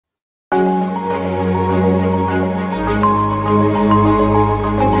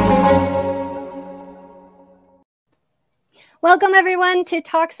Welcome everyone to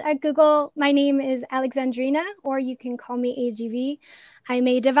Talks at Google. My name is Alexandrina, or you can call me AGV. I'm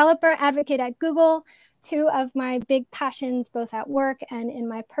a developer advocate at Google. Two of my big passions, both at work and in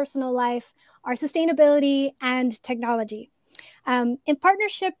my personal life, are sustainability and technology. In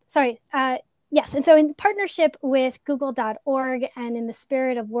partnership with google.org and in the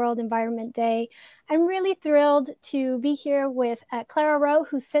spirit of World Environment Day, I'm really thrilled to be here with Clara Rowe,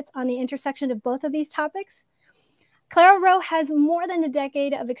 who sits on the intersection of both of these topics. Clara Rowe has more than a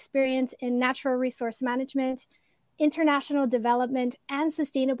decade of experience in natural resource management, international development, and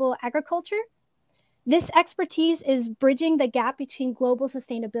sustainable agriculture. This expertise is bridging the gap between global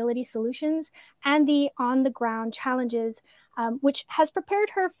sustainability solutions and the on-the-ground challenges, which has prepared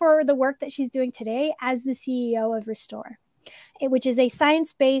her for the work that she's doing today as the CEO of Restor, which is a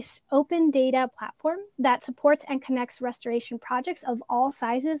science-based open data platform that supports and connects restoration projects of all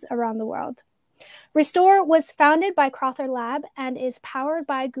sizes around the world. Restor was founded by Crowther Lab and is powered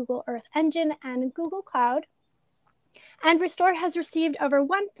by Google Earth Engine and Google Cloud. And Restor has received over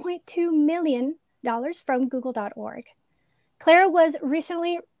 $1.2 million from google.org. Clara was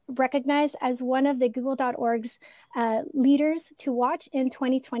recently recognized as one of the google.org's leaders to watch in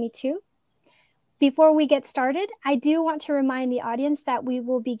 2022. Before we get started, I do want to remind the audience that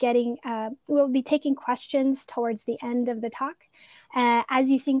we'll be taking questions towards the end of the talk. As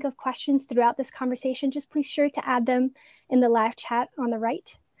you think of questions throughout this conversation, just please sure to add them in the live chat on the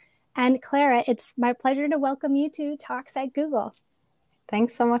right. And Clara, it's my pleasure to welcome you to Talks at Google.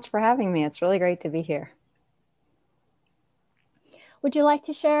 Thanks so much for having me. It's really great to be here. Would you like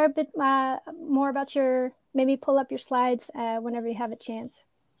to share a bit more about maybe pull up your slides whenever you have a chance?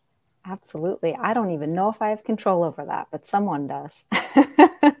 Absolutely. I don't even know if I have control over that, but someone does.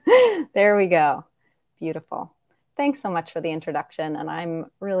 There we go. Beautiful. Thanks so much for the introduction, and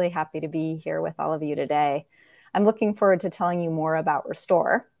I'm really happy to be here with all of you today. I'm looking forward to telling you more about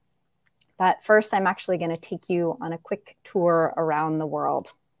Restor, but first I'm actually going to take you on a quick tour around the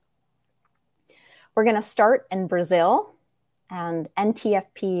world. We're going to start in Brazil, and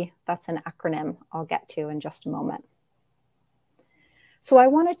NTFP, that's an acronym I'll get to in just a moment. So I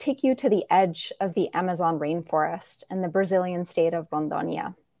want to take you to the edge of the Amazon rainforest in the Brazilian state of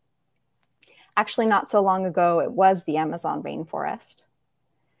Rondônia. Actually, not so long ago, it was the Amazon rainforest.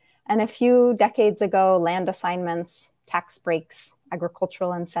 And a few decades ago, land assignments, tax breaks,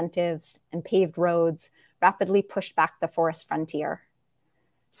 agricultural incentives, and paved roads rapidly pushed back the forest frontier.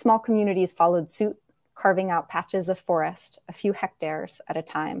 Small communities followed suit, carving out patches of forest, a few hectares at a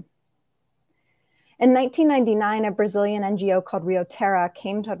time. In 1999, a Brazilian NGO called Rio Terra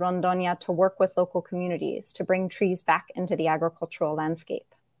came to Rondônia to work with local communities to bring trees back into the agricultural landscape.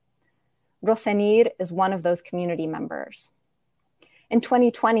 Rosenir is one of those community members. In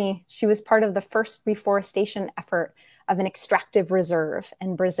 2020, she was part of the first reforestation effort of an extractive reserve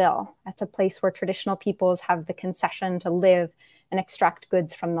in Brazil. That's a place where traditional peoples have the concession to live and extract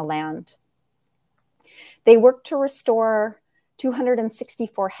goods from the land. They worked to restore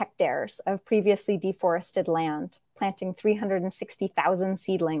 264 hectares of previously deforested land, planting 360,000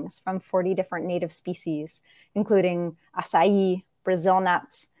 seedlings from 40 different native species, including acai, Brazil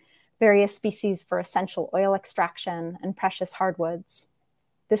nuts, various species for essential oil extraction, and precious hardwoods.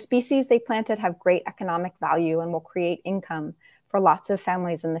 The species they planted have great economic value and will create income for lots of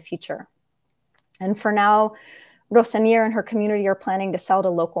families in the future. And for now, Rosenir and her community are planning to sell to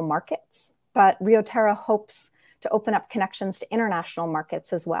local markets, but Rio Terra hopes to open up connections to international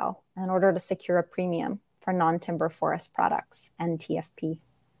markets as well in order to secure a premium for non-timber forest products and TFP.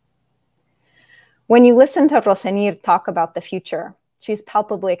 When you listen to Rosenir talk about the future, she's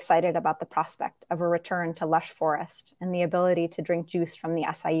palpably excited about the prospect of a return to lush forest and the ability to drink juice from the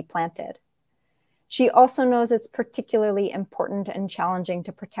acai planted. She also knows it's particularly important and challenging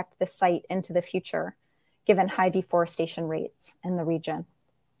to protect this site into the future, given high deforestation rates in the region.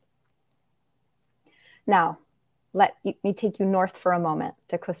 Now, let me take you north for a moment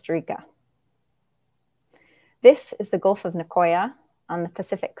to Costa Rica. This is the Gulf of Nicoya on the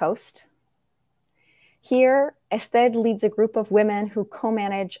Pacific coast. Here, Esther leads a group of women who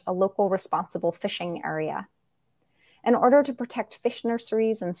co-manage a local responsible fishing area. In order to protect fish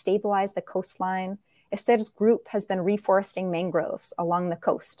nurseries and stabilize the coastline, Esther's group has been reforesting mangroves along the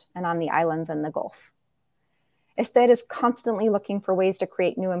coast and on the islands in the Gulf. Esther is constantly looking for ways to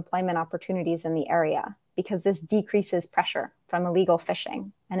create new employment opportunities in the area because this decreases pressure from illegal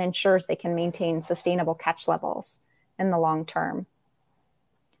fishing and ensures they can maintain sustainable catch levels in the long term.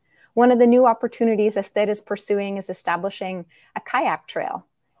 One of the new opportunities Esther is pursuing is establishing a kayak trail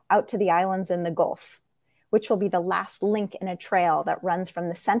out to the islands in the Gulf, which will be the last link in a trail that runs from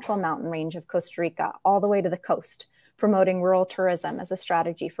the central mountain range of Costa Rica all the way to the coast promoting rural tourism as a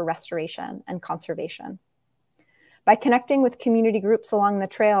strategy for restoration and conservation. By connecting with community groups along the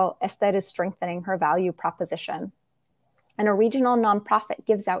trail, Esther is strengthening her value proposition. And a regional nonprofit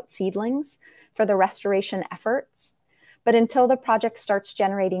gives out seedlings for the restoration efforts. But until the project starts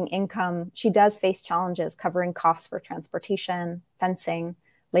generating income, she does face challenges covering costs for transportation, fencing,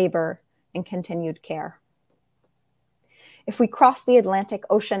 labor, and continued care. If we cross the Atlantic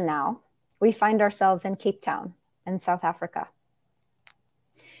Ocean now, we find ourselves in Cape Town in South Africa.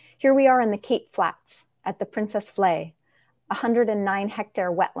 Here we are in the Cape Flats at the Princess Flay, a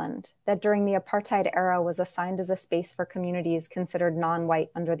 109-hectare wetland that during the apartheid era was assigned as a space for communities considered non-white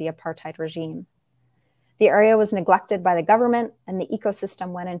under the apartheid regime. The area was neglected by the government and the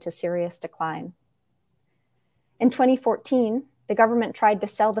ecosystem went into serious decline. In 2014, the government tried to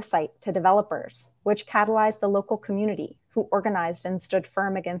sell the site to developers, which catalyzed the local community who organized and stood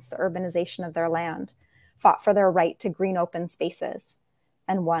firm against the urbanization of their land, fought for their right to green open spaces,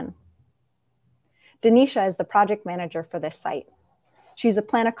 and won. Denisha is the project manager for this site. She's a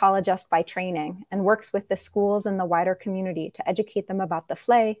plant ecologist by training and works with the schools and the wider community to educate them about the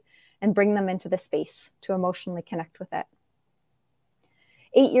Flay and bring them into the space to emotionally connect with it.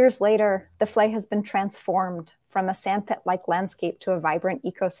 8 years later, the Flay has been transformed from a sandpit-like landscape to a vibrant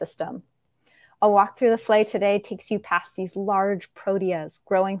ecosystem. A walk through the Flay today takes you past these large proteas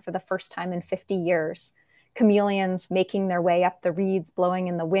growing for the first time in 50 years, chameleons making their way up the reeds blowing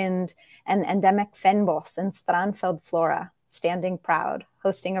in the wind, and endemic fenbos and strandveld flora standing proud,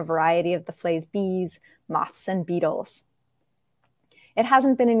 hosting a variety of the Flay's bees, moths, and beetles. It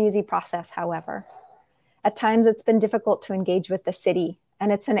hasn't been an easy process, however. At times, it's been difficult to engage with the city,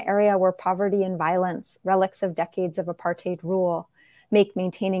 and it's an area where poverty and violence, relics of decades of apartheid rule, make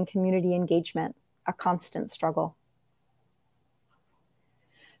maintaining community engagement a constant struggle.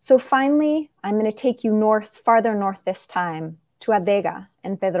 So finally, I'm going to take you north, farther north this time, to Adega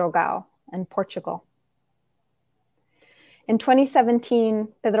in Pedrógão in Portugal. In 2017,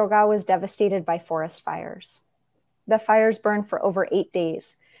 Pedrógão was devastated by forest fires. The fires burned for over 8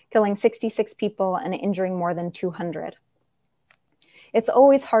 days, killing 66 people and injuring more than 200. It's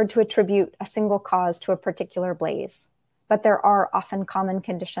always hard to attribute a single cause to a particular blaze, but there are often common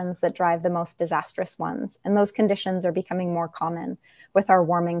conditions that drive the most disastrous ones, and those conditions are becoming more common with our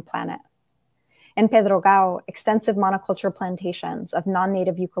warming planet. In Pedrógão, extensive monoculture plantations of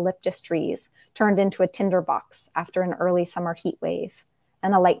non-native eucalyptus trees turned into a tinderbox after an early summer heat wave,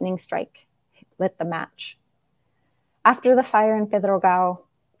 and a lightning strike lit the match. After the fire in Pedrógão,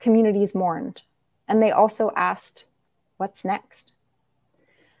 communities mourned, and they also asked, what's next?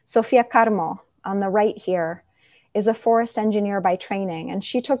 Sofia Carmo, on the right here, is a forest engineer by training, and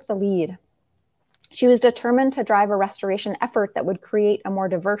she took the lead. She was determined to drive a restoration effort that would create a more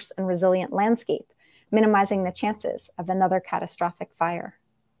diverse and resilient landscape, minimizing the chances of another catastrophic fire.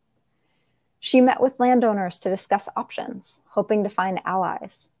 She met with landowners to discuss options, hoping to find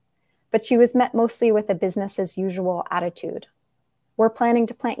allies. But she was met mostly with a business-as-usual attitude. We're planning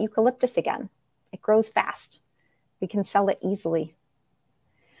to plant eucalyptus again. It grows fast. We can sell it easily.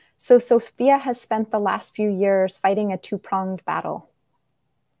 So Sofia has spent the last few years fighting a two-pronged battle.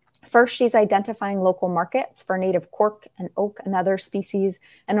 First, she's identifying local markets for native cork and oak and other species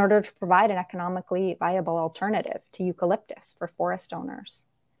in order to provide an economically viable alternative to eucalyptus for forest owners.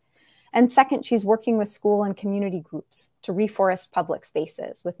 And second, she's working with school and community groups to reforest public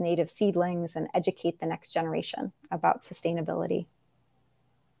spaces with native seedlings and educate the next generation about sustainability.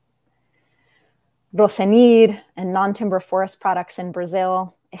 Rocenir and non-timber forest products in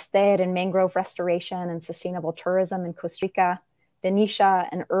Brazil, Esther in mangrove restoration and sustainable tourism in Costa Rica, Denisha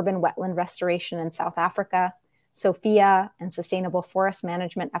and urban wetland restoration in South Africa, Sofia and sustainable forest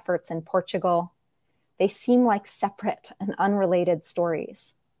management efforts in Portugal. They seem like separate and unrelated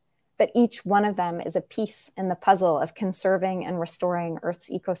stories, but each one of them is a piece in the puzzle of conserving and restoring Earth's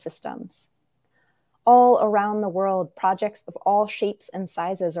ecosystems. All around the world, projects of all shapes and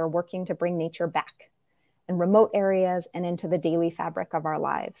sizes are working to bring nature back in remote areas and into the daily fabric of our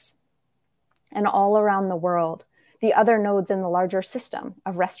lives. And all around the world, the other nodes in the larger system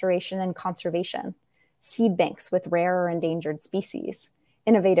of restoration and conservation, seed banks with rare or endangered species,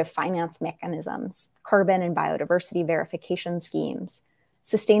 innovative finance mechanisms, carbon and biodiversity verification schemes,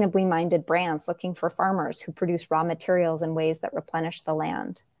 sustainably minded brands looking for farmers who produce raw materials in ways that replenish the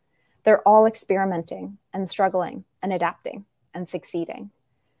land. They're all experimenting and struggling and adapting and succeeding.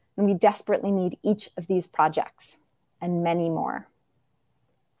 And we desperately need each of these projects and many more.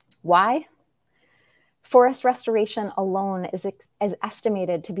 Why? Forest restoration alone is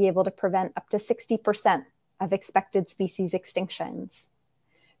estimated to be able to prevent up to 60% of expected species extinctions,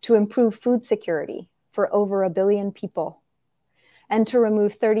 to improve food security for over 1 billion people, and to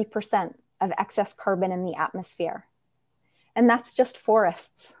remove 30% of excess carbon in the atmosphere. And that's just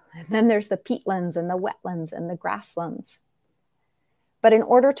forests. And then there's the peatlands and the wetlands and the grasslands. But in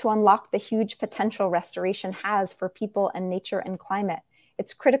order to unlock the huge potential restoration has for people and nature and climate,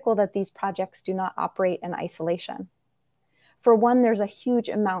 it's critical that these projects do not operate in isolation. For one, there's a huge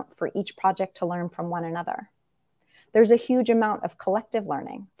amount for each project to learn from one another. There's a huge amount of collective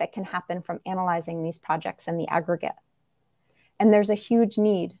learning that can happen from analyzing these projects in the aggregate. And there's a huge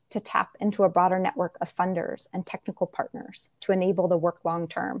need to tap into a broader network of funders and technical partners to enable the work long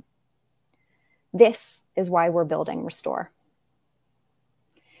term. This is why we're building Restor.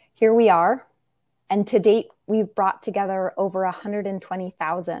 Here we are, and to date, we've brought together over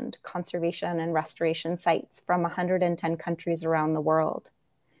 120,000 conservation and restoration sites from 110 countries around the world.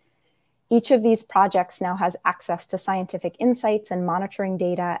 Each of these projects now has access to scientific insights and monitoring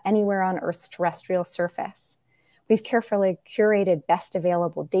data anywhere on Earth's terrestrial surface. We've carefully curated best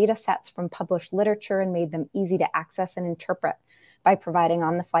available data sets from published literature and made them easy to access and interpret by providing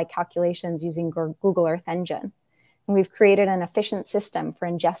on-the-fly calculations using Google Earth Engine. And we've created an efficient system for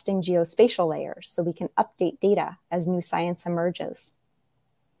ingesting geospatial layers so we can update data as new science emerges.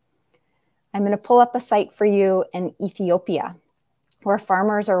 I'm going to pull up a site for you in Ethiopia, where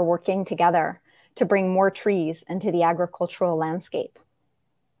farmers are working together to bring more trees into the agricultural landscape.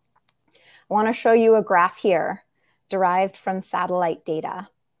 I want to show you a graph here derived from satellite data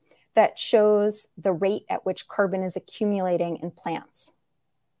that shows the rate at which carbon is accumulating in plants.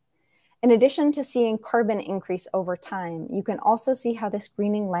 In addition to seeing carbon increase over time, you can also see how this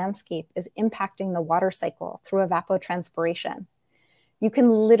greening landscape is impacting the water cycle through evapotranspiration. You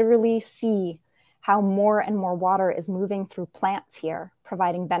can literally see how more and more water is moving through plants here,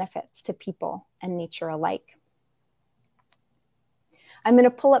 providing benefits to people and nature alike. I'm going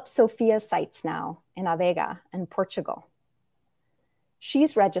to pull up Sophia's sites now in Adega in Portugal.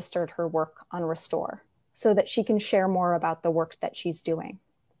 She's registered her work on Restor so that she can share more about the work that she's doing.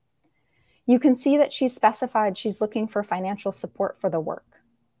 You can see that she's specified she's looking for financial support for the work.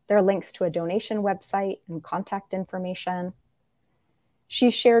 There are links to a donation website and contact information. She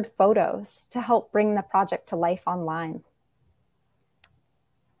shared photos to help bring the project to life online.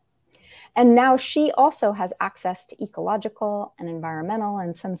 And now she also has access to ecological and environmental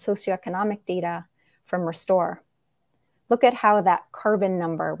and some socioeconomic data from Restor. Look at how that carbon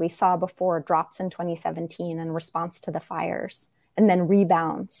number we saw before drops in 2017 in response to the fires and then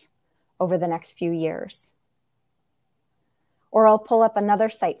rebounds over the next few years. Or I'll pull up another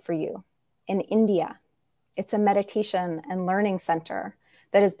site for you in India. It's a meditation and learning center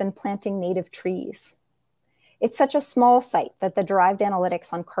that has been planting native trees. It's such a small site that the derived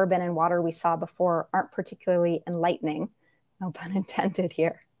analytics on carbon and water we saw before aren't particularly enlightening, no pun intended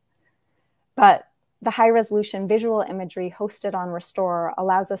here. But the high-resolution visual imagery hosted on Restor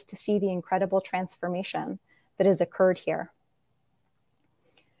allows us to see the incredible transformation that has occurred here.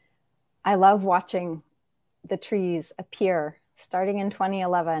 I love watching the trees appear starting in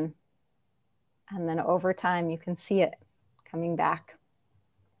 2011, and then over time you can see it coming back.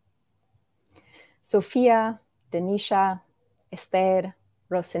 Sophia, Denisha, Esther,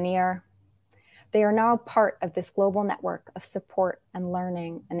 Rosanir, they are now part of this global network of support and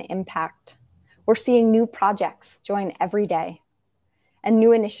learning and impact. We're seeing new projects join every day, and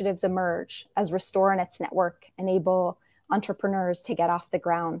new initiatives emerge as Restor and its network enable entrepreneurs to get off the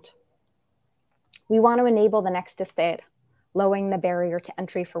ground. We want to enable the next Esther, lowering the barrier to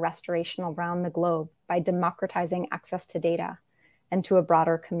entry for restoration around the globe by democratizing access to data and to a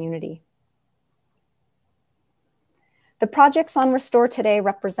broader community. The projects on Restor today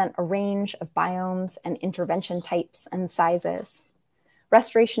represent a range of biomes and intervention types and sizes.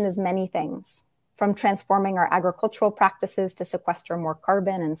 Restoration is many things, from transforming our agricultural practices to sequester more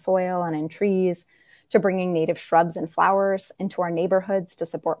carbon in soil and in trees, to bringing native shrubs and flowers into our neighborhoods to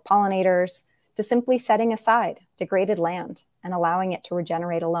support pollinators, to simply setting aside degraded land and allowing it to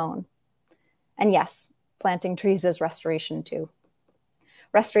regenerate alone. And yes, planting trees is restoration too.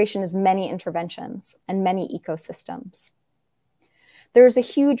 Restoration is many interventions and many ecosystems. There is a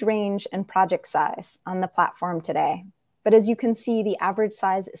huge range in project size on the platform today, but as you can see, the average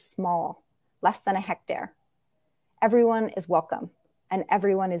size is small, less than a hectare. Everyone is welcome and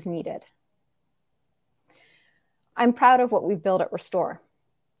everyone is needed. I'm proud of what we've built at Restor,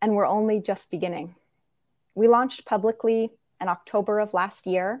 and we're only just beginning. We launched publicly in October of last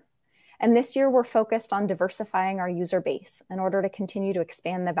year, and this year we're focused on diversifying our user base in order to continue to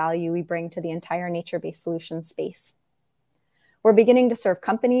expand the value we bring to the entire nature-based solution space. We're beginning to serve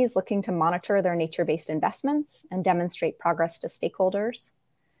companies looking to monitor their nature-based investments and demonstrate progress to stakeholders.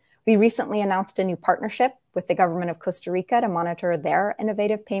 We recently announced a new partnership with the government of Costa Rica to monitor their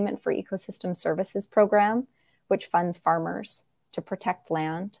innovative payment for ecosystem services program, which funds farmers to protect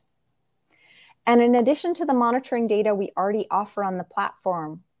land. And in addition to the monitoring data we already offer on the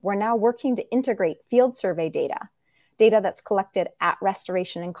platform, we're now working to integrate field survey data that's collected at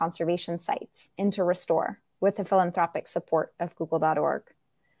restoration and conservation sites into Restor with the philanthropic support of google.org.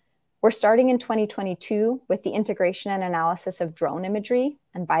 We're starting in 2022 with the integration and analysis of drone imagery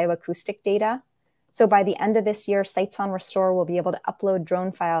and bioacoustic data. So by the end of this year, sites on Restor will be able to upload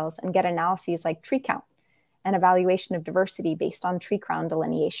drone files and get analyses like tree count and evaluation of diversity based on tree crown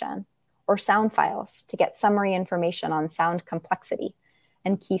delineation, or sound files to get summary information on sound complexity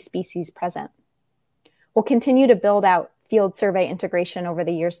and key species present. We'll continue to build out field survey integration over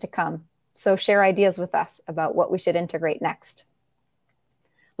the years to come, so share ideas with us about what we should integrate next.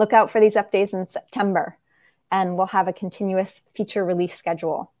 Look out for these updates in September, and we'll have a continuous feature release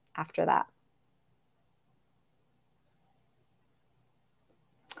schedule after that.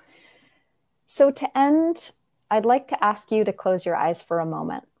 So to end, I'd like to ask you to close your eyes for a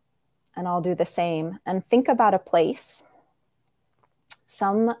moment, and I'll do the same, and think about a place,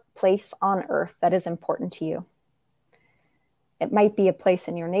 some place on Earth that is important to you. It might be a place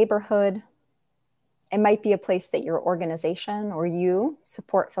in your neighborhood. It might be a place that your organization or you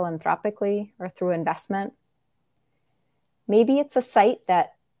support philanthropically or through investment. Maybe it's a site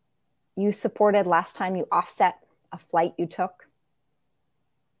that you supported last time you offset a flight you took.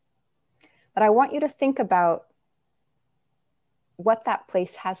 But I want you to think about what that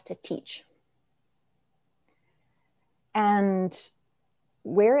place has to teach and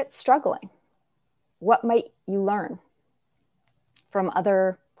where it's struggling. What might you learn from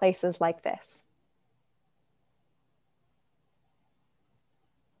other places like this?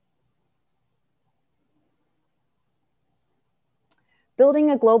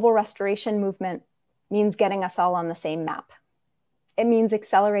 Building a global restoration movement means getting us all on the same map. It means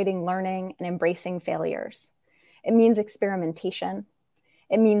accelerating learning and embracing failures. It means experimentation.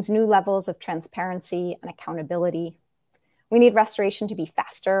 It means new levels of transparency and accountability. We need restoration to be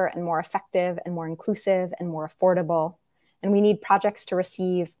faster and more effective and more inclusive and more affordable. And we need projects to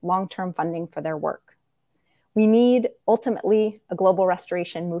receive long-term funding for their work. We need, ultimately, a global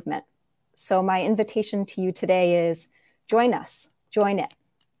restoration movement. So my invitation to you today is join us, join it,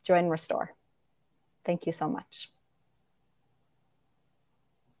 join Restor. Thank you so much.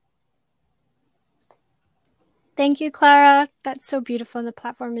 Thank you, Clara. That's so beautiful, and the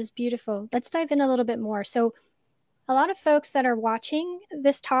platform is beautiful. Let's dive in a little bit more. So a lot of folks that are watching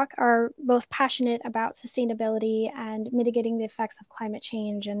this talk are both passionate about sustainability and mitigating the effects of climate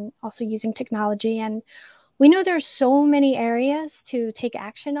change and also using technology. And we know there's so many areas to take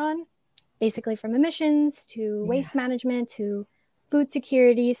action on, basically from emissions to waste management to food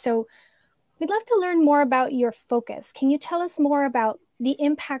security. So we'd love to learn more about your focus. Can you tell us more about the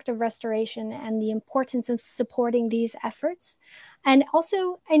impact of restoration and the importance of supporting these efforts? And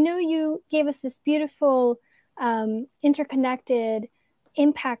also, I know you gave us this beautiful interconnected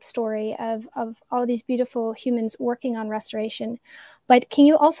impact story of all these beautiful humans working on restoration. But can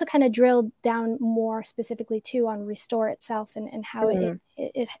you also kind of drill down more specifically too on Restor itself and how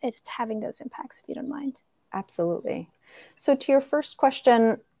it's having those impacts, if you don't mind? Absolutely. So to your first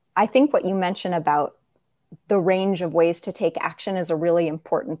question, I think what you mentioned about the range of ways to take action is a really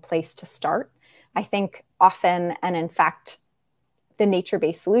important place to start. I think often, and in fact, the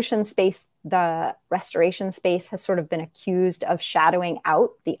nature-based solution space, the restoration space has sort of been accused of shadowing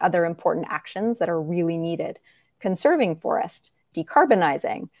out the other important actions that are really needed. Conserving forest,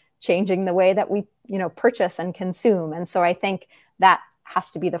 decarbonizing, changing the way that we purchase and consume. And so I think that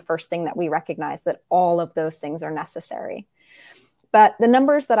has to be the first thing that we recognize, that all of those things are necessary. But the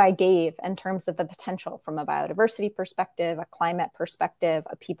numbers that I gave in terms of the potential from a biodiversity perspective, a climate perspective,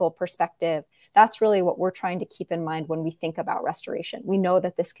 a people perspective, that's really what we're trying to keep in mind when we think about restoration. We know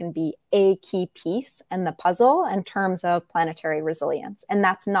that this can be a key piece in the puzzle in terms of planetary resilience. And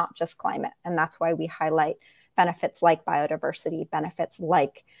that's not just climate. And that's why we highlight benefits like biodiversity, benefits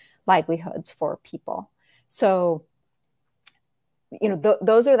like livelihoods for people. So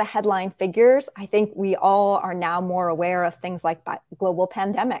those are the headline figures. I think we all are now more aware of things like global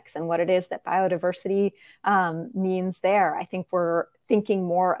pandemics and what it is that biodiversity means there. I think we're thinking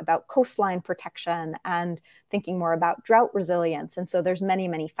more about coastline protection and thinking more about drought resilience. And so there's many,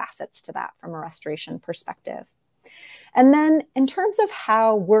 many facets to that from a restoration perspective. And then in terms of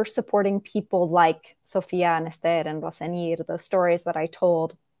how we're supporting people like Sofia and Esther and Rosenir, those stories that I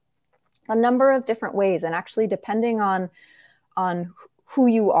told, a number of different ways. And actually, depending on who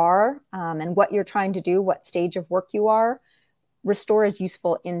you are and what you're trying to do, what stage of work you are, Restore is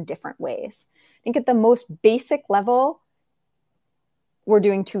useful in different ways. I think at the most basic level, we're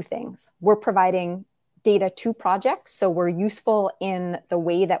doing two things. We're providing data to projects. So we're useful in the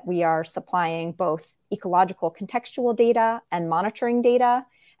way that we are supplying both ecological contextual data and monitoring data.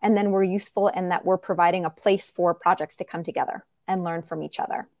 And then we're useful in that we're providing a place for projects to come together and learn from each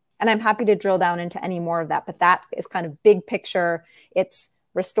other. And I'm happy to drill down into any more of that, but that is kind of big picture. It's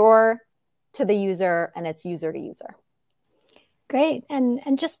restore to the user and it's user to user. Great.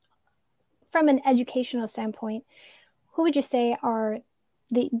 And just from an educational standpoint, who would you say are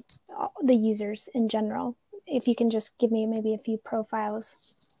the users in general? If you can just give me maybe a few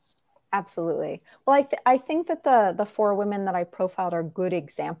profiles. Absolutely. Well, I think that the four women that I profiled are good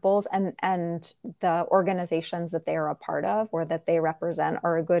examples, and the organizations that they are a part of or that they represent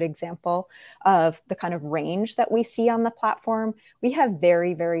are a good example of the kind of range that we see on the platform. We have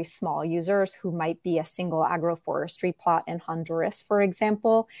very, very small users who might be a single agroforestry plot in Honduras, for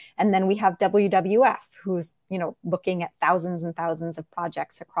example. And then we have WWF, who's, looking at thousands and thousands of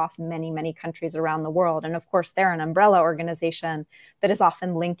projects across many, many countries around the world. And of course, they're an umbrella organization that is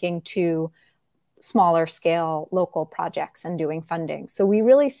often linking to smaller scale local projects and doing funding. So we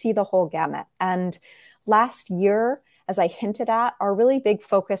really see the whole gamut. And last year, as I hinted at, our really big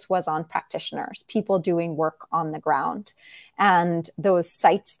focus was on practitioners, people doing work on the ground. And those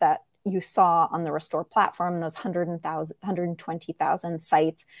sites that you saw on the Restore platform, those 120,000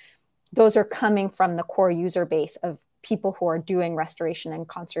 sites, those are coming from the core user base of people who are doing restoration and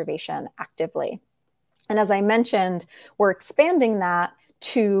conservation actively. And as I mentioned, we're expanding that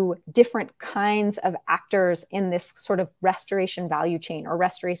to different kinds of actors in this sort of restoration value chain or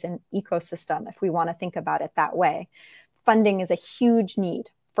restoration ecosystem, if we want to think about it that way. Funding is a huge need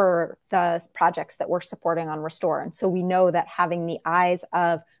for the projects that we're supporting on Restore. And so we know that having the eyes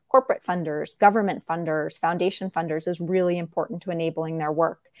of corporate funders, government funders, foundation funders is really important to enabling their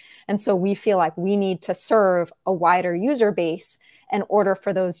work. And so we feel like we need to serve a wider user base in order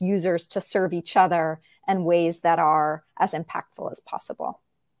for those users to serve each other in ways that are as impactful as possible.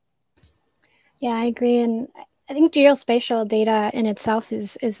 Yeah, I agree. And I think geospatial data in itself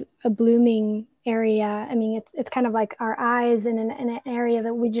is a blooming area. I mean, it's kind of like our eyes in an area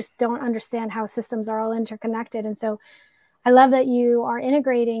that we just don't understand how systems are all interconnected. And so I love that you are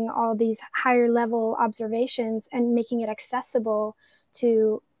integrating all these higher level observations and making it accessible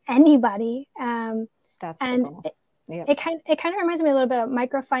to anybody. That's and cool. It kind of reminds me a little bit of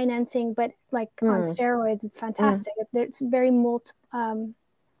microfinancing, but like on steroids. It's fantastic. It's very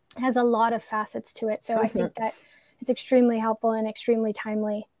has a lot of facets to it. So I think that it's extremely helpful and extremely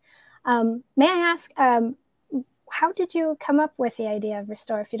timely. May I ask, how did you come up with the idea of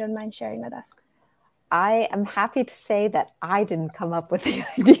Restore, if you don't mind sharing with us? I am happy to say that I didn't come up with the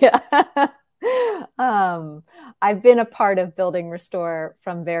idea. I've been a part of building Restore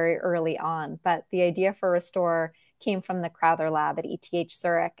from very early on, but the idea for Restore came from the Crowther Lab at ETH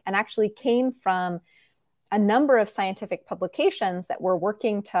Zurich and actually came from a number of scientific publications that were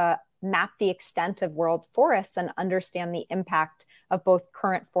working to map the extent of world forests and understand the impact of both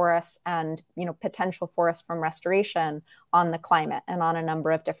current forests and potential forests from restoration on the climate and on a number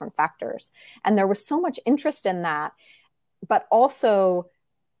of different factors. And there was so much interest in that, but also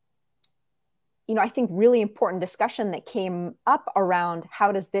I think really important discussion that came up around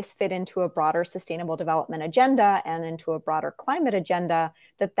how does this fit into a broader sustainable development agenda and into a broader climate agenda,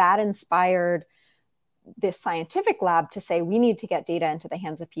 that inspired this scientific lab to say we need to get data into the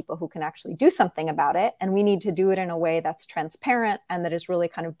hands of people who can actually do something about it. And we need to do it in a way that's transparent and that is really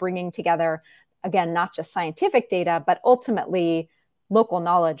kind of bringing together, again, not just scientific data, but ultimately local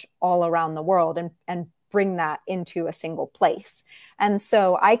knowledge all around the world and bring that into a single place. And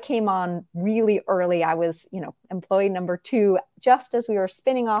so I came on really early. I was, employee number 2, just as we were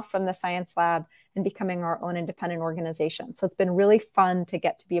spinning off from the science lab and becoming our own independent organization. So it's been really fun to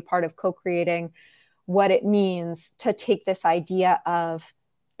get to be a part of co-creating what it means to take this idea of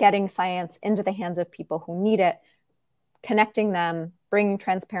getting science into the hands of people who need it, connecting them, bringing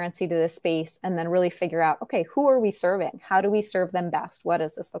transparency to this space, and then really figure out, okay, who are we serving? How do we serve them best? What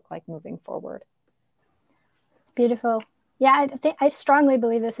does this look like moving forward? It's beautiful. Yeah, I strongly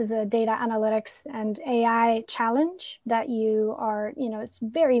believe this is a data analytics and AI challenge that you are, it's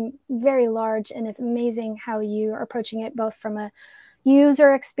very, very large, and it's amazing how you are approaching it both from a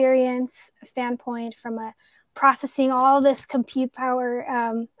user experience standpoint, from a processing all this compute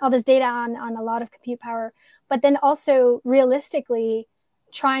power, all this data on a lot of compute power, but then also realistically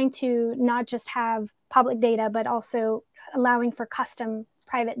trying to not just have public data, but also allowing for custom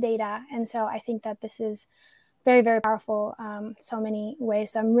private data. And so I think that this is very, very powerful so many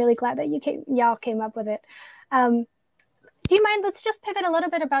ways. So I'm really glad that y'all came up with it. do you mind? Let's just pivot a little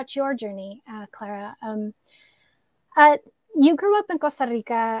bit about your journey, Clara. You grew up in Costa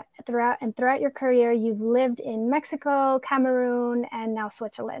Rica throughout your career, you've lived in Mexico, Cameroon, and now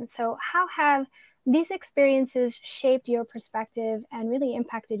Switzerland. So how have these experiences shaped your perspective and really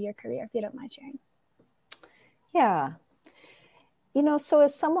impacted your career, if you don't mind sharing? Yeah. So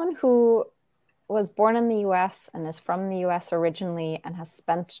as someone who was born in the US and is from the US originally and has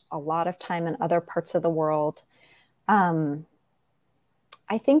spent a lot of time in other parts of the world,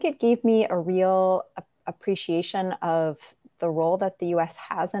 I think it gave me a real appreciation of the role that the US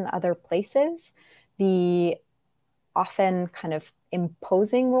has in other places, the often kind of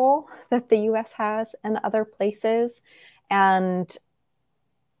imposing role that the US has in other places, and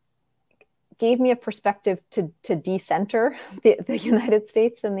gave me a perspective to decenter the United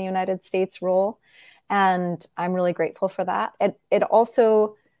States and the United States role. And I'm really grateful for that. It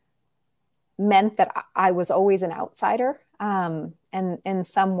also meant that I was always an outsider and in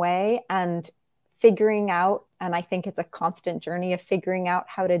some way, and figuring out, and I think it's a constant journey of figuring out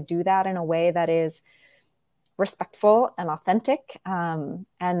how to do that in a way that is respectful and authentic, and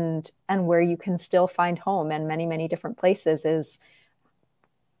where you can still find home in many, many different places is,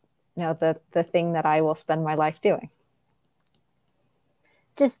 the thing that I will spend my life doing.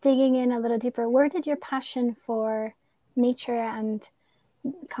 Just digging in a little deeper, where did your passion for nature and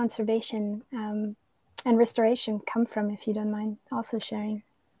conservation and restoration come from, if you don't mind also sharing?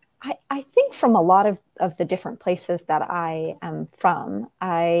 I think from a lot of the different places that I am from.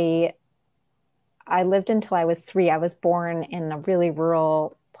 I lived until I was 3. I was born in a really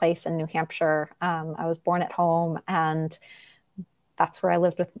rural place in New Hampshire. I was born at home, and that's where I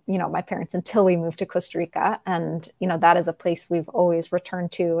lived with, my parents until we moved to Costa Rica. And, that is a place we've always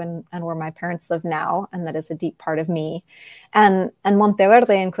returned to, and where my parents live now. And that is a deep part of me. And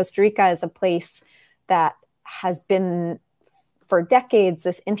Monteverde in Costa Rica is a place that has been for decades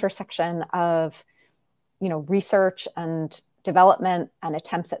this intersection of, research and development and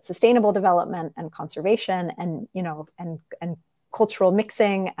attempts at sustainable development and conservation and, and cultural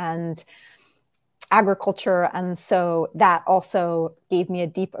mixing and agriculture. And so that also gave me a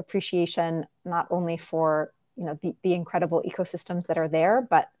deep appreciation, not only for, the incredible ecosystems that are there,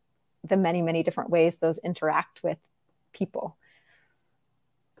 but the many, many different ways those interact with people.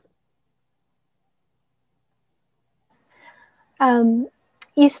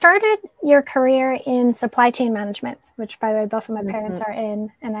 You started your career in supply chain management, which, by the way, both of my parents are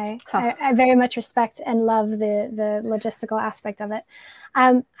in, and I very much respect and love the logistical aspect of it.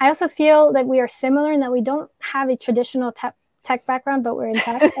 I also feel that we are similar in that we don't have a traditional tech background, but we're in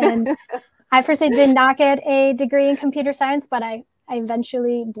tech. And I first did not get a degree in computer science, but I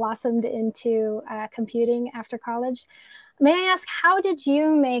eventually blossomed into computing after college. May I ask, how did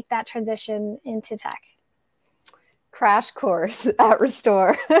you make that transition into tech? Crash course at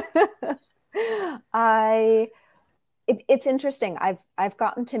Restor. It's interesting. I've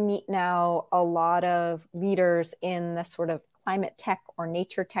gotten to meet now a lot of leaders in the sort of climate tech or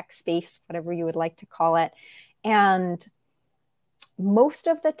nature tech space, whatever you would like to call it. And most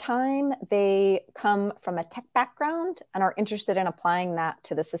of the time they come from a tech background and are interested in applying that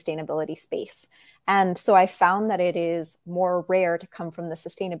to the sustainability space. And so I found that it is more rare to come from the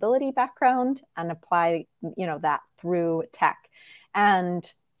sustainability background and apply, that through tech.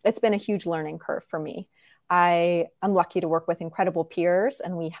 And it's been a huge learning curve for me. I'm lucky to work with incredible peers,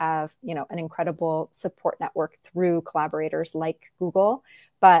 and we have, an incredible support network through collaborators like Google,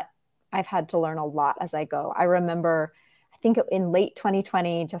 but I've had to learn a lot as I go. I remember, I think in late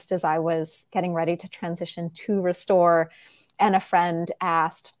 2020, just as I was getting ready to transition to Restor, and a friend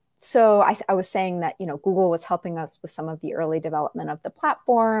asked, so I was saying that, Google was helping us with some of the early development of the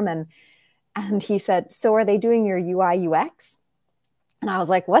platform. And he said, so are they doing your UI UX? And I was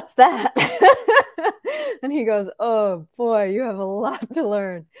like, what's that? And he goes, oh boy, you have a lot to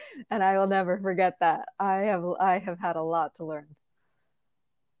learn. And I will never forget that. I have had a lot to learn.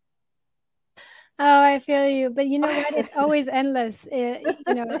 Oh, I feel you. But you know what? It's always endless.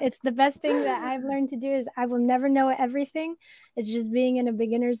 It's the best thing that I've learned to do is I will never know everything. It's just being in a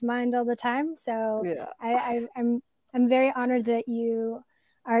beginner's mind all the time. So yeah. I'm very honored that you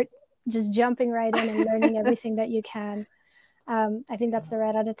are just jumping right in and learning everything that you can. I think that's the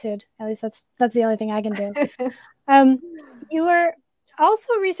right attitude. At least that's the only thing I can do. You were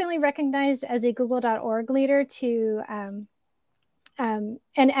also recently recognized as a Google.org leader to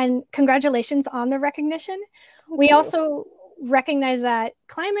and congratulations on the recognition. We also recognize that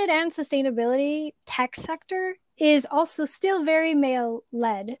climate and sustainability tech sector is also still very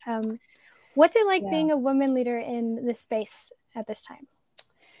male-led. What's it like being a woman leader in this space at this time?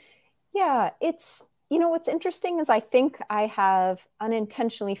 Yeah, it's What's interesting is I think I have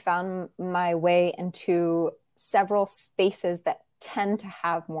unintentionally found my way into several spaces that tend to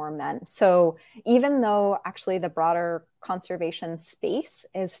have more men. So even though actually the broader conservation space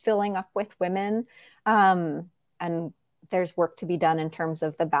is filling up with women, and there's work to be done in terms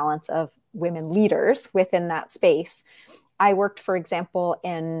of the balance of women leaders within that space. I worked, for example,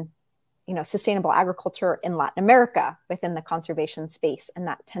 in sustainable agriculture in Latin America within the conservation space, and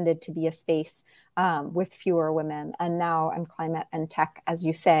that tended to be a space with fewer women. And now I'm climate and tech, as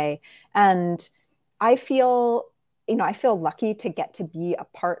you say, and I feel lucky to get to be a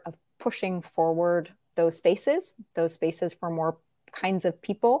part of pushing forward those spaces for more kinds of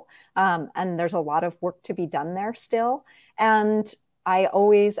people. And there's a lot of work to be done there still. And I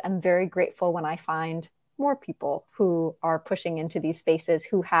always am very grateful when I find more people who are pushing into these spaces,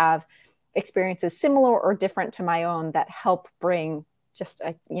 who have experiences similar or different to my own, that help bring just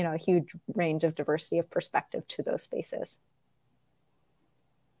a huge range of diversity of perspective to those spaces.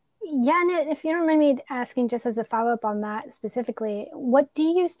 Yeah, and if you don't mind me asking, just as a follow-up on that specifically, what do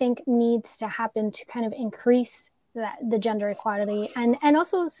you think needs to happen to kind of increase the gender equality and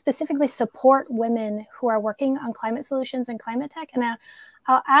also specifically support women who are working on climate solutions and climate tech? And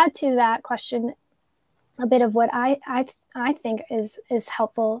I'll add to that question a bit of what I think is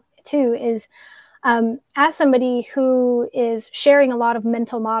helpful too, is as somebody who is sharing a lot of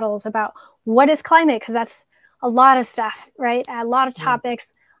mental models about what is climate, because that's a lot of stuff, right? A lot of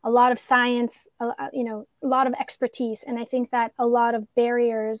topics, a lot of science, a lot of expertise. And I think that a lot of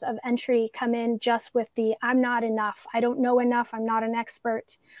barriers of entry come in just with the, I'm not enough, I don't know enough, I'm not an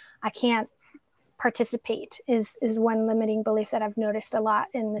expert, I can't participate, is one limiting belief that I've noticed a lot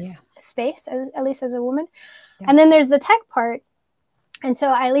in this space, at least as a woman. And then there's the tech part. And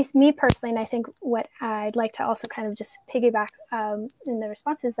so at least me personally, and I think what I'd like to also kind of just piggyback in the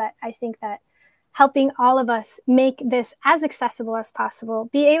response is that I think that helping all of us make this as accessible as possible,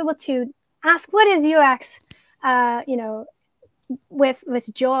 be able to ask, what is UX,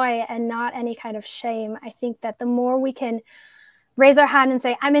 with joy and not any kind of shame. I think that the more we can raise our hand and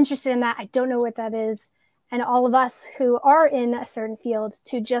say, I'm interested in that, I don't know what that is, and all of us who are in a certain field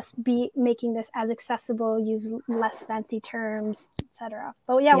to just be making this as accessible, use less fancy terms, etc.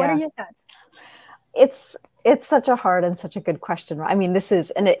 But what are your thoughts? It's such a hard and such a good question. I mean, this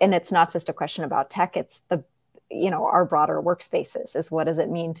is, and it's not just a question about tech, it's our broader workspaces, is what does it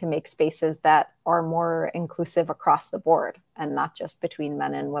mean to make spaces that are more inclusive across the board and not just between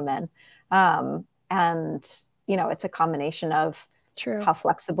men and women. It's a combination of how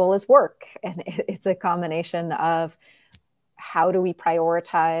flexible is work. And it's a combination of how do we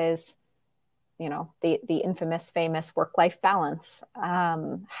prioritize, the infamous, famous work-life balance.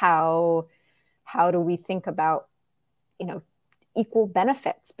 How do we think about, equal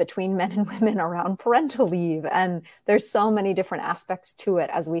benefits between men and women around parental leave? And there's so many different aspects to it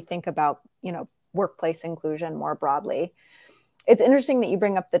as we think about, workplace inclusion more broadly. It's interesting that you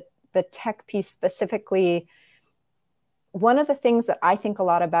bring up the tech piece specifically. One of the things that I think a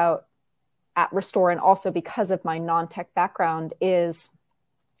lot about at Restor, and also because of my non-tech background, is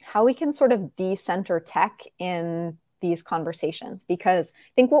how we can sort of decenter tech in these conversations. Because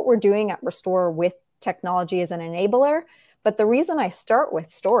I think what we're doing at Restor with technology is an enabler. But the reason I start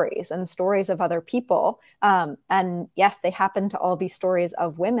with stories and stories of other people, and yes, they happen to all be stories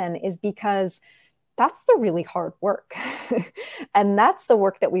of women, is because that's the really hard work. And that's the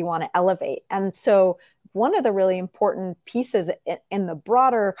work that we want to elevate. And so one of the really important pieces in the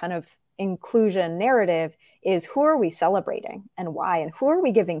broader kind of inclusion narrative is, who are we celebrating and why? And who are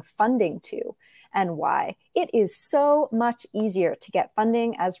we giving funding to and why? It is so much easier to get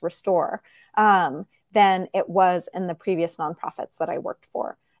funding as Restor than it was in the previous nonprofits that I worked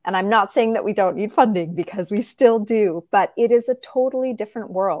for. And I'm not saying that we don't need funding, because we still do, but it is a totally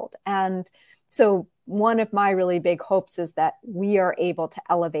different world. And so one of my really big hopes is that we are able to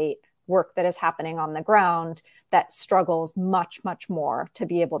elevate work that is happening on the ground that struggles much, much more to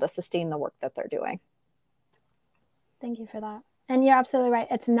be able to sustain the work that they're doing. Thank you for that. And you're absolutely right.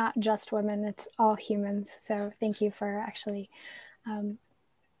 It's not just women, it's all humans. So thank you for actually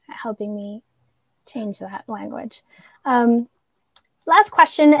helping me change that language. Last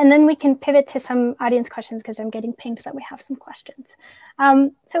question, and then we can pivot to some audience questions, because I'm getting pinged that we have some questions.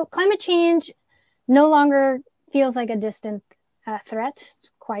 So climate change no longer feels like a distant threat,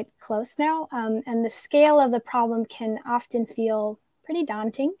 quite close now. And the scale of the problem can often feel pretty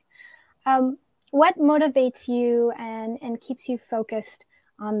daunting. What motivates you and keeps you focused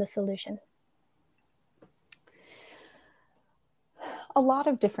on the solution? A lot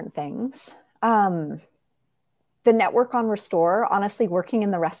of different things. the network on Restore, honestly, working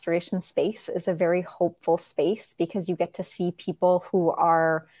in the restoration space is a very hopeful space because you get to see people who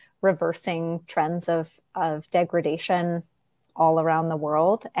are reversing trends of degradation all around the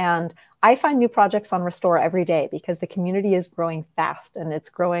world. And I find new projects on Restore every day because the community is growing fast and it's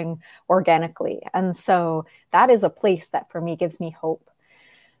growing organically. And so that is a place that for me gives me hope.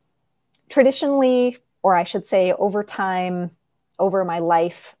 Traditionally, or I should say over time, over my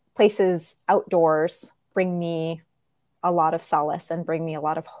life, places outdoors bring me a lot of solace and bring me a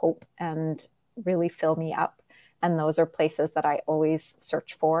lot of hope and really fill me up. And those are places that I always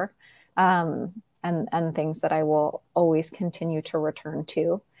search for, and things that I will always continue to return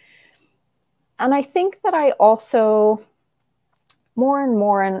to. And I think that I also more and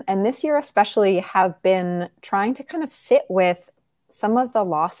more, and this year especially, have been trying to kind of sit with some of the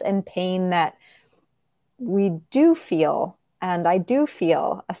loss and pain that we do feel, and I do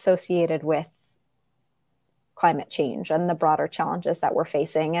feel, associated with climate change and the broader challenges that we're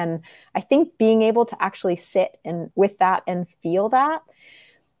facing. And I think being able to actually sit with that and feel that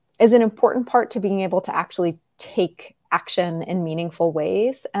is an important part to being able to actually take action in meaningful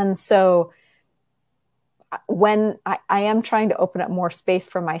ways. And so when I am trying to open up more space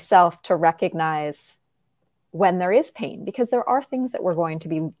for myself to recognize when there is pain, because there are things that we're going to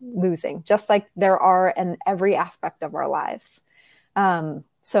be losing, just like there are in every aspect of our lives.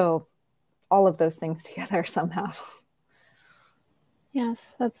 So all of those things together somehow.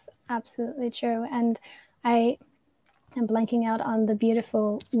 Yes, that's absolutely true. And I am blanking out on the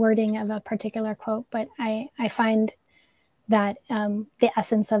beautiful wording of a particular quote, but I find that the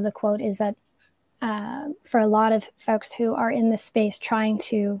essence of the quote is that for a lot of folks who are in this space trying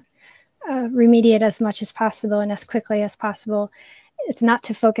to remediate as much as possible and as quickly as possible, it's not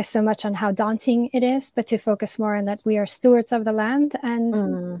to focus so much on how daunting it is, but to focus more on that we are stewards of the land,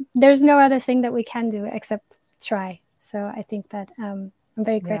 and there's no other thing that we can do except try. So I think that I'm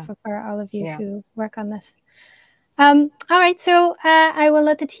very grateful for all of you who work on this. All right, so I will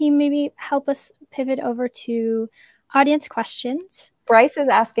let the team maybe help us pivot over to audience questions. Bryce is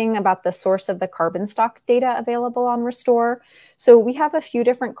asking about the source of the carbon stock data available on Restore. So we have a few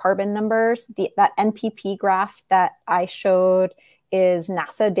different carbon numbers. That NPP graph that I showed is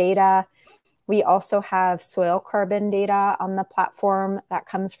NASA data. We also have soil carbon data on the platform that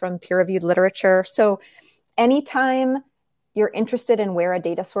comes from peer-reviewed literature. So anytime you're interested in where a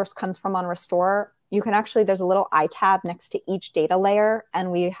data source comes from on Restore, you can actually, there's a little I tab next to each data layer,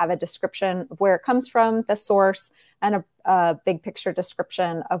 and we have a description of where it comes from, the source, and a big picture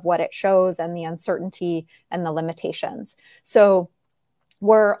description of what it shows and the uncertainty and the limitations. So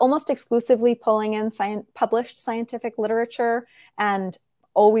we're almost exclusively pulling in published scientific literature and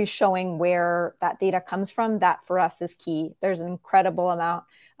always showing where that data comes from. That for us is key. There's an incredible amount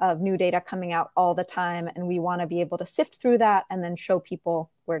of new data coming out all the time, and we want to be able to sift through that and then show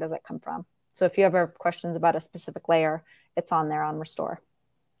people where does it come from. So if you ever have questions about a specific layer, it's on there on Restore.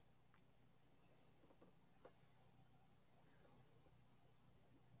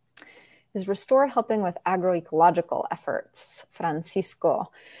 Is Restore helping with agroecological efforts?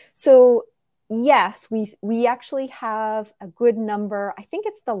 Francisco. So yes, we actually have a good number. I think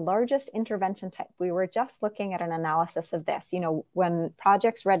it's the largest intervention type. We were just looking at an analysis of this. You know, when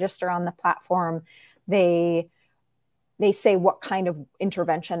projects register on the platform, they say what kind of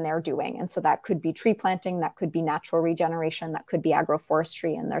intervention they're doing. And so that could be tree planting, that could be natural regeneration, that could be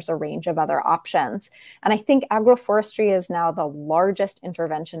agroforestry, and there's a range of other options. And I think agroforestry is now the largest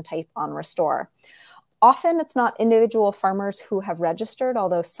intervention type on Restore. Often it's not individual farmers who have registered,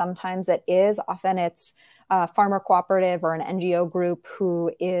 although sometimes it is. Often it's a farmer cooperative or an NGO group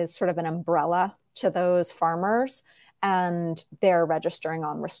who is sort of an umbrella to those farmers, and they're registering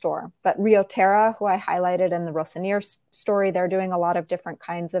on Restore. But Rio Terra, who I highlighted in the Rosanir story, they're doing a lot of different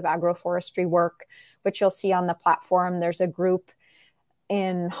kinds of agroforestry work, which you'll see on the platform. There's a group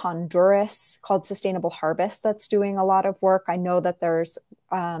in Honduras called Sustainable Harvest that's doing a lot of work. I know that there's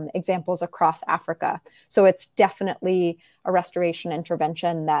examples across Africa. So it's definitely a restoration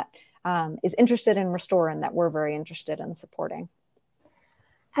intervention that is interested in Restore and that we're very interested in supporting.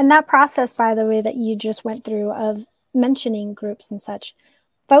 And that process, by the way, that you just went through of mentioning groups and such,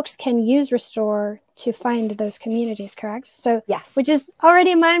 folks can use Restore to find those communities, correct? So yes, which is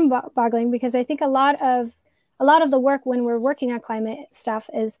already mind-boggling, because I think a lot of the work when we're working on climate stuff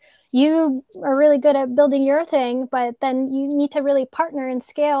is you are really good at building your thing, but then you need to really partner and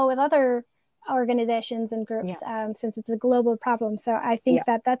scale with other organizations and groups, since it's a global problem. So I think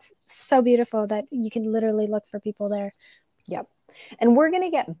that's so beautiful that you can literally look for people there. Yep. And we're going to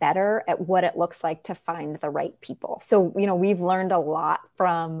get better at what it looks like to find the right people. So, you know, we've learned a lot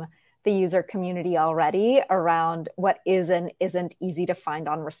from the user community already around what is and isn't easy to find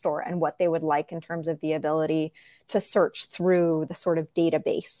on Restore and what they would like in terms of the ability to search through the sort of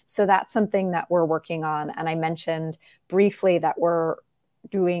database. So that's something that we're working on. And I mentioned briefly that we're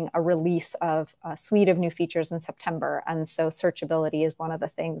doing a release of a suite of new features in September. And so searchability is one of the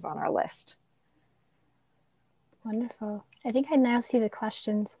things on our list. Wonderful. I think I now see the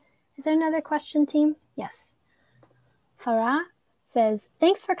questions. Is there another question, team? Yes. Farah says,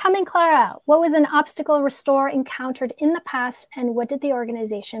 thanks for coming, Clara. What was an obstacle Restore encountered in the past, and what did the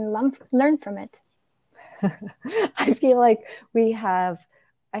organization learn from it? I feel like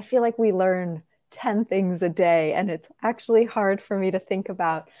we learn 10 things a day, and it's actually hard for me to think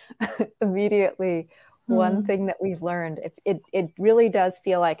about immediately one thing that we've learned. It really does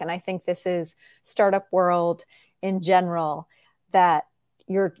feel like, and I think this is startup world in general, that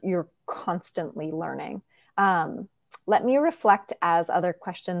you're constantly learning. Let me reflect as other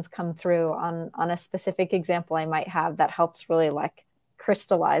questions come through on a specific example I might have that helps really like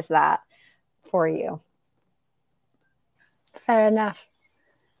crystallize that for you. Fair enough.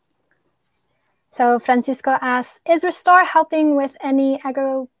 So Francisco asks, is Restore helping with any I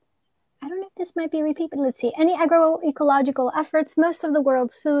don't know if this might be a repeat, but let's see. Any agroecological efforts? Most of the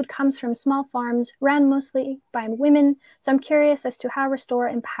world's food comes from small farms, ran mostly by women. So I'm curious as to how Restore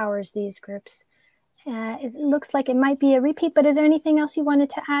empowers these groups. It looks like it might be a repeat, but is there anything else you wanted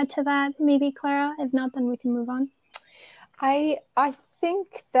to add to that, maybe, Clara? If not, then we can move on. I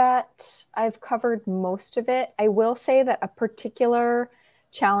think that I've covered most of it. I will say that a particular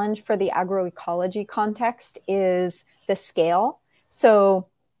challenge for the agroecology context is the scale. So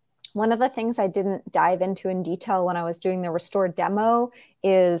one of the things I didn't dive into in detail when I was doing the Restore demo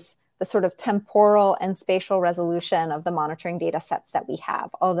is the sort of temporal and spatial resolution of the monitoring data sets that we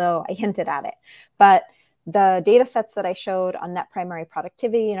have, although I hinted at it. But the data sets that I showed on net primary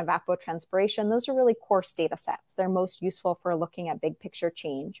productivity and evapotranspiration, those are really coarse data sets. They're most useful for looking at big picture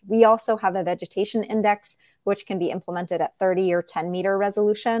change. We also have a vegetation index, which can be implemented at 30 or 10 meter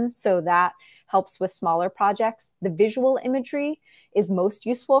resolution. So that helps with smaller projects. The visual imagery is most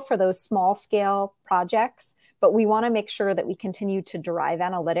useful for those small scale projects, but we want to make sure that we continue to derive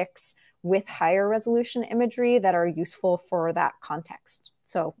analytics with higher resolution imagery that are useful for that context.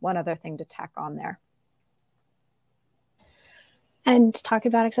 So one other thing to tack on there. And talk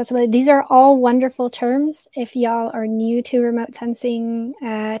about accessibility. These are all wonderful terms. If y'all are new to remote sensing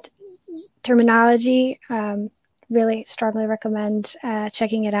terminology, really strongly recommend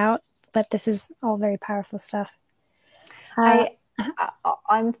checking it out. But this is all very powerful stuff.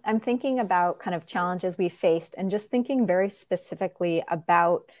 I'm thinking about kind of challenges we faced and just thinking very specifically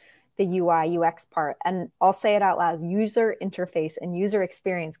about the UI UX part. And I'll say it out loud, user interface and user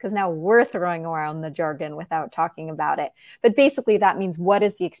experience, because now we're throwing around the jargon without talking about it. But basically that means what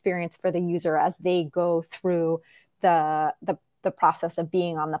is the experience for the user as they go through the process of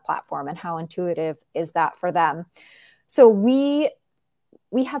being on the platform, and how intuitive is that for them? So we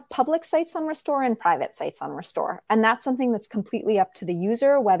have public sites on Restore and private sites on Restore. And that's something that's completely up to the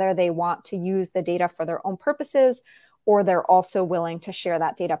user, whether they want to use the data for their own purposes or they're also willing to share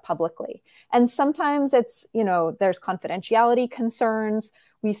that data publicly. And sometimes it's, there's confidentiality concerns.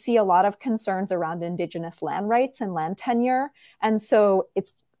 We see a lot of concerns around Indigenous land rights and land tenure. And so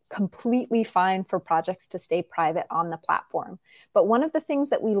it's completely fine for projects to stay private on the platform. But one of the things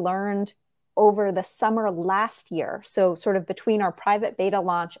that we learned over the summer last year, so sort of between our private beta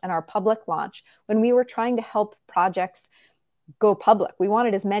launch and our public launch, when we were trying to help projects go public, we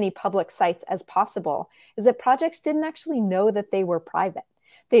wanted as many public sites as possible, is that projects didn't actually know that they were private.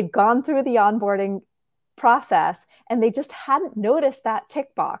 They'd gone through the onboarding process and they just hadn't noticed that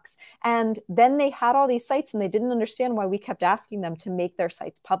tick box. And then they had all these sites and they didn't understand why we kept asking them to make their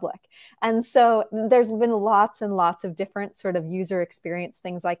sites public. And so there's been lots and lots of different sort of user experience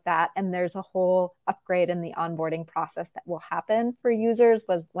things like that. And there's a whole upgrade in the onboarding process that will happen for users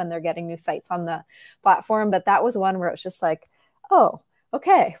when they're getting new sites on the platform. But that was one where it was just like, oh,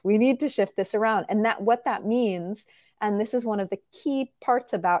 okay, we need to shift this around. And what that means, and this is one of the key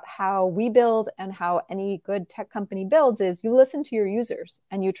parts about how we build and how any good tech company builds, is you listen to your users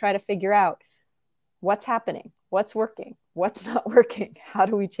and you try to figure out what's happening, what's working, what's not working, how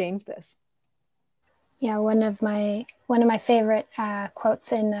do we change this? Yeah, one of my favorite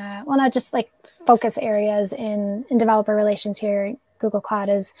quotes in not just like focus areas in developer relations here at Google Cloud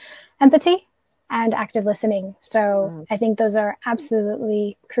is empathy and active listening. So I think those are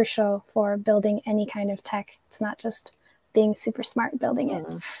absolutely crucial for building any kind of tech. It's not just being super smart building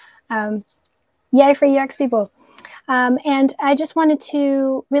it. Yay for UX people. And I just wanted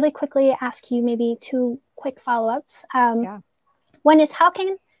to really quickly ask you maybe two quick follow-ups. One is, how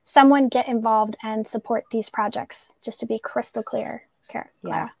can someone get involved and support these projects, just to be crystal clear, Clara?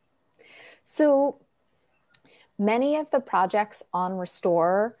 Yeah. So many of the projects on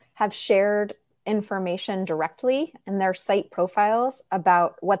Restor have shared information directly in their site profiles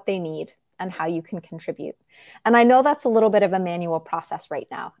about what they need and how you can contribute. And I know that's a little bit of a manual process right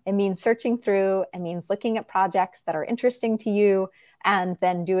now. It means searching through, it means looking at projects that are interesting to you and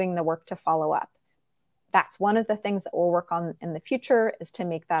then doing the work to follow up. That's one of the things that we'll work on in the future, is to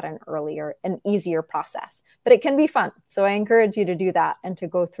make that an easier process. But it can be fun. So I encourage you to do that and to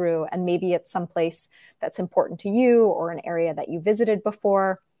go through, and maybe it's someplace that's important to you or an area that you visited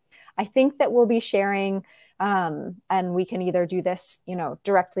before. I think that we'll be sharing, and we can either do this,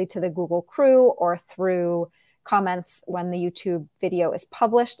 directly to the Google crew or through comments when the YouTube video is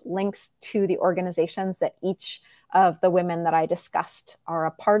published, links to the organizations that each of the women that I discussed are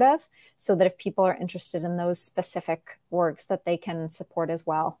a part of, so that if people are interested in those specific works, that they can support as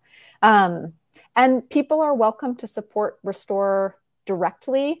well. And people are welcome to support Restor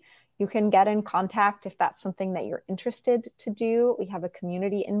directly. You can get in contact if that's something that you're interested to do. We have a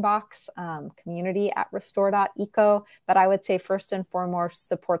community inbox, community@restor.eco. But I would say first and foremost,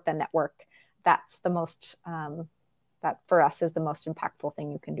 support the network. That's the most, that for us is the most impactful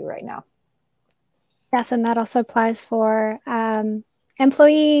thing you can do right now. Yes, and that also applies for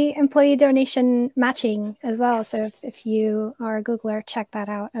employee donation matching as well. Yes. So if you are a Googler, check that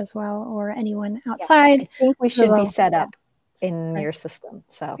out as well, or anyone outside. Yes, I think we should be set up in your system.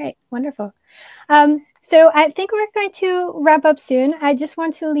 So great, wonderful. So I think we're going to wrap up soon. I just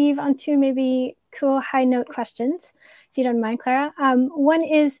want to leave on two maybe cool high note questions, if you don't mind, Clara. One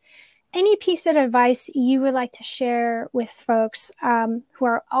is, any piece of advice you would like to share with folks who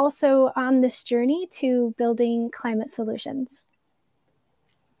are also on this journey to building climate solutions?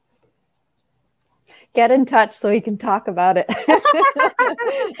 Get in touch so we can talk about it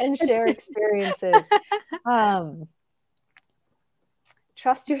and share experiences.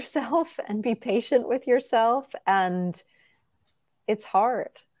 Trust yourself and be patient with yourself. And it's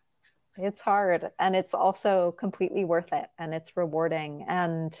hard. It's hard. And it's also completely worth it. And it's rewarding.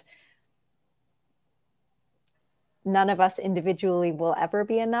 And none of us individually will ever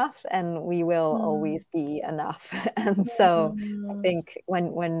be enough, and we will always be enough. And so I think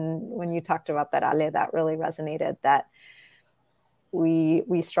when you talked about that, Ale, that really resonated, that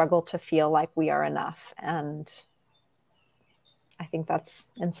we struggle to feel like we are enough. And I think that's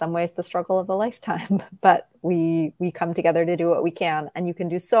in some ways the struggle of a lifetime, but we come together to do what we can. And you can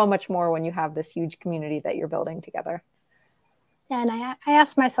do so much more when you have this huge community that you're building together. Yeah, and I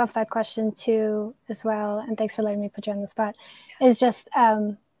asked myself that question too as well, and thanks for letting me put you on the spot. Is just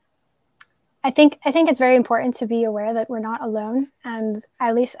I think it's very important to be aware that we're not alone, and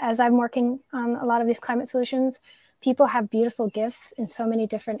at least as I'm working on a lot of these climate solutions, people have beautiful gifts in so many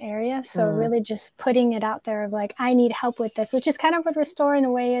different areas. So really just putting it out there of like, I need help with this, which is kind of what Restor in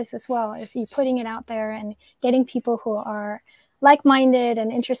a way is as well, is you putting it out there and getting people who are like-minded and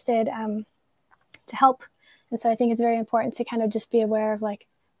interested to help. And so I think it's very important to kind of just be aware of like,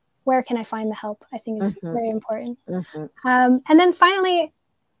 where can I find the help? I think is very important. And then finally,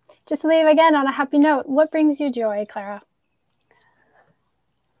 just to leave again on a happy note, what brings you joy, Clara?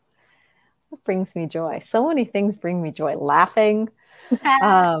 What brings me joy? So many things bring me joy. Laughing.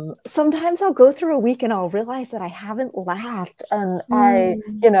 Sometimes I'll go through a week and I'll realize that I haven't laughed. And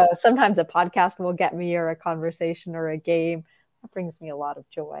sometimes a podcast will get me, or a conversation or a game. That brings me a lot of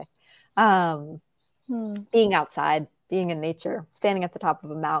joy. Being outside, being in nature, standing at the top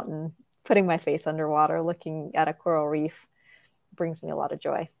of a mountain, putting my face underwater, looking at a coral reef brings me a lot of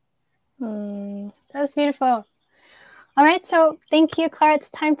joy. That's beautiful. All right. So thank you, Clara. It's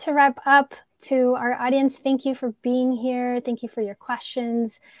time to wrap up. To our audience, thank you for being here. Thank you for your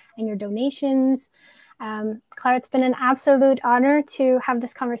questions and your donations. Clara, it's been an absolute honor to have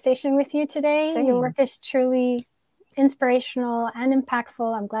this conversation with you today. Same. Your work is truly inspirational and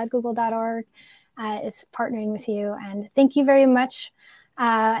impactful. I'm glad Google.org is partnering with you. And thank you very much.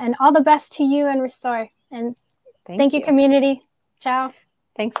 And all the best to you and Restor. And thank you, community. Ciao.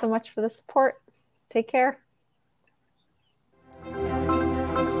 Thanks so much for the support. Take care.